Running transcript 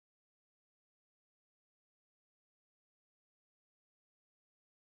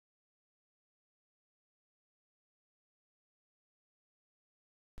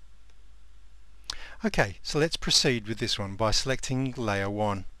Okay, so let's proceed with this one by selecting layer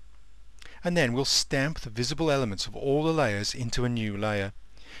 1. And then we'll stamp the visible elements of all the layers into a new layer.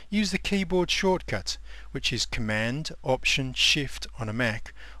 Use the keyboard shortcut, which is Command Option Shift on a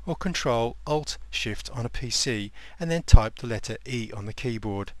Mac or Control Alt Shift on a PC, and then type the letter E on the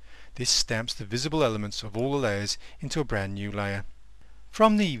keyboard. This stamps the visible elements of all the layers into a brand new layer.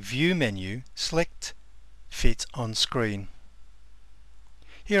 From the View menu, select Fit on Screen.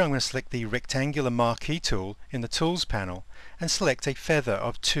 Here I'm going to select the rectangular marquee tool in the Tools panel and select a feather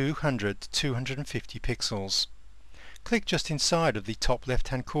of 200 to 250 pixels. Click just inside of the top left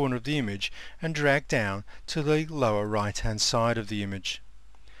hand corner of the image and drag down to the lower right hand side of the image.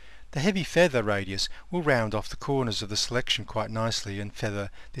 The heavy feather radius will round off the corners of the selection quite nicely and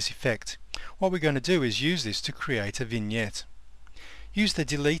feather this effect. What we're going to do is use this to create a vignette. Use the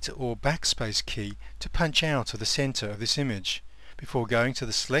Delete or Backspace key to punch out of the center of this image before going to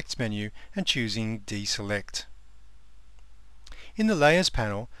the Select menu and choosing Deselect. In the Layers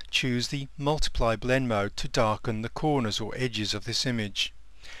panel, choose the Multiply Blend mode to darken the corners or edges of this image,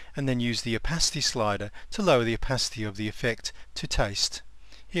 and then use the Opacity slider to lower the opacity of the effect to taste.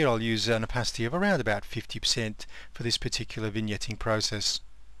 Here I'll use an opacity of around about 50% for this particular vignetting process.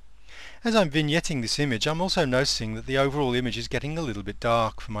 As I'm vignetting this image, I'm also noticing that the overall image is getting a little bit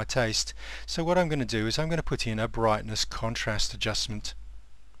dark for my taste. So what I'm going to do is I'm going to put in a brightness contrast adjustment.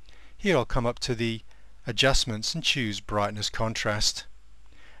 Here I'll come up to the Adjustments and choose Brightness Contrast.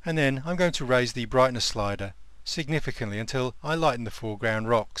 And then I'm going to raise the brightness slider significantly until I lighten the foreground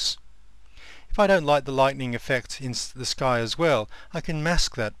rocks. If I don't like the lightning effect in the sky as well, I can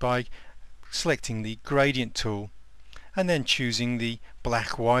mask that by selecting the Gradient tool and then choosing the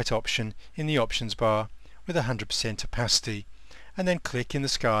black-white option in the options bar with 100% opacity, and then click in the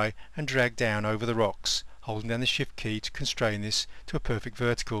sky and drag down over the rocks, holding down the Shift key to constrain this to a perfect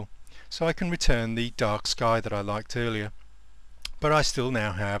vertical, so I can return the dark sky that I liked earlier. But I still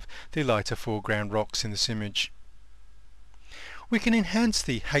now have the lighter foreground rocks in this image. We can enhance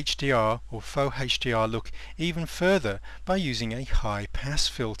the HDR or faux HDR look even further by using a high pass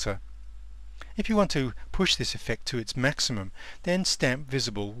filter. If you want to push this effect to its maximum, then stamp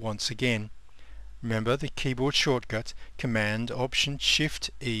Visible once again. Remember the keyboard shortcut Command Option Shift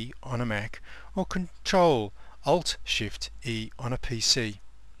E on a Mac or Control Alt Shift E on a PC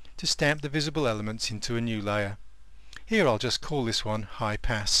to stamp the visible elements into a new layer. Here I'll just call this one High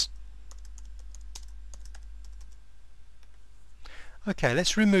Pass. Okay,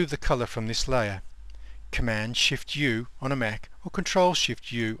 let's remove the color from this layer. Command Shift U on a Mac or Control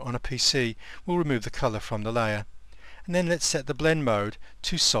Shift U on a PC will remove the color from the layer. And then let's set the blend mode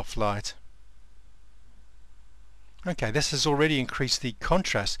to Soft Light. Okay, this has already increased the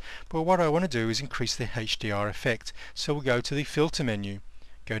contrast, but what I want to do is increase the HDR effect. So we'll go to the Filter menu,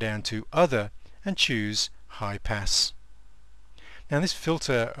 go down to Other and choose High Pass. Now this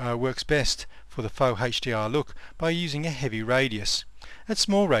filter works best for the faux HDR look by using a heavy radius. At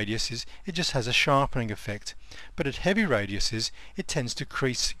small radiuses it just has a sharpening effect, but at heavy radiuses it tends to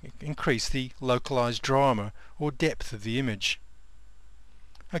increase the localized drama or depth of the image.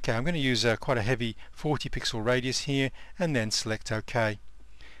 Okay, I'm going to use quite a heavy 40 pixel radius here and then select OK.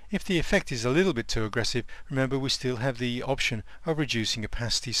 If the effect is a little bit too aggressive, remember we still have the option of reducing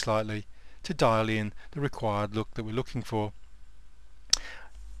opacity slightly to dial in the required look that we're looking for.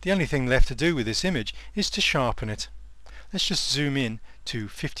 The only thing left to do with this image is to sharpen it. Let's just zoom in to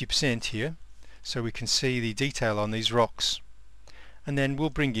 50% here so we can see the detail on these rocks. And then we'll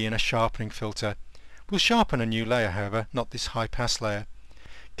bring in a sharpening filter. We'll sharpen a new layer, however, not this high pass layer.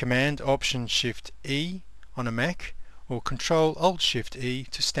 Command Option Shift E on a Mac or Control Alt Shift E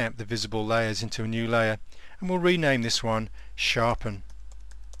to stamp the visible layers into a new layer, and we'll rename this one Sharpen.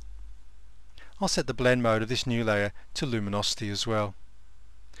 I'll set the blend mode of this new layer to luminosity as well.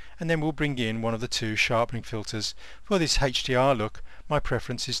 And then we'll bring in one of the two sharpening filters. For this HDR look, my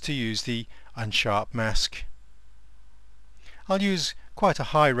preference is to use the Unsharp Mask. I'll use quite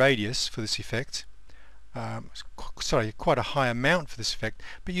a high radius for this effect. Quite a high amount for this effect,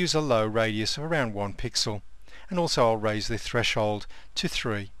 but use a low radius of around 1 pixel. And also I'll raise the threshold to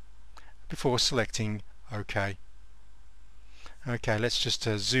 3 before selecting OK. Okay, let's just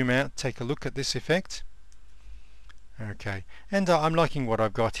zoom out, take a look at this effect. Okay, and I'm liking what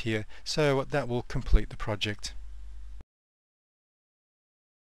I've got here, so that will complete the project.